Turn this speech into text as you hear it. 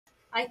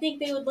I think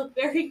they would look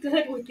very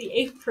good with the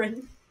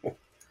apron.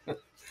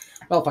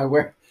 Well,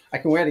 if I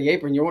can wear the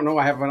apron, you won't know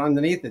I have one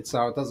underneath it,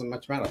 so it doesn't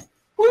much matter.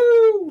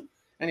 Woo!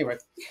 Anyway,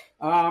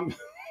 got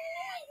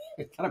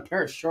a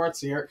pair of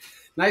shorts here.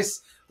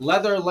 Nice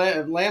leather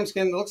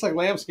lambskin. It looks like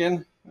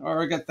lambskin,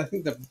 or I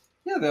think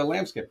they're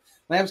lambskin.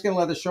 Lambskin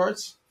leather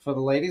shorts for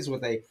the ladies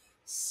with a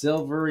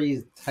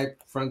silvery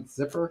type front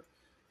zipper.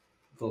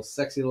 Little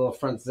sexy little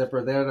front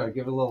zipper there to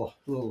give a little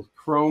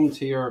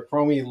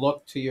chromy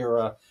look to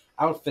your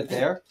outfit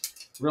there.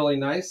 Really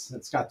nice.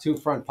 It's got two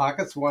front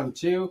pockets, 1,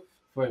 2,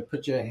 where you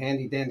put your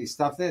handy dandy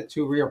stuff there.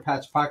 2 rear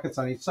patch pockets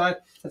on each side.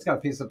 It's got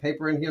a piece of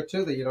paper in here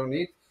too that you don't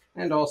need,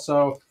 and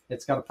also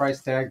it's got a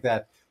price tag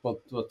that will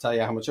tell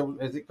you how much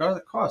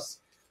it costs.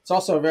 It's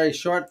also a very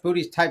short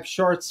booty type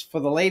shorts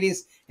for the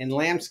ladies in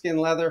lambskin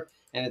leather,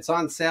 and it's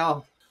on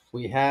sale.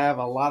 We have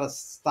a lot of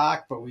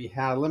stock, but we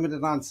have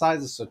limited on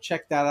sizes, so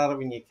check that out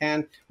when you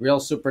can.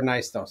 Real super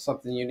nice, though.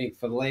 Something unique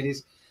for the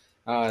ladies.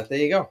 There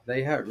you go. There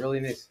you have it.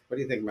 Really nice. What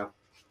do you think, Mel?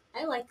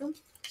 I like them.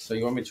 So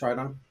you want me to try it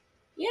on?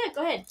 Yeah,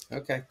 go ahead.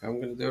 Okay, I'm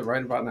going to do it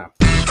right about now.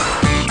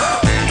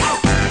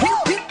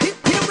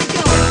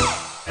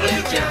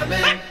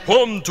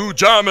 Come to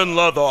Jammin'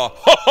 Leather. Ha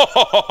ha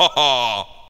ha ha ha.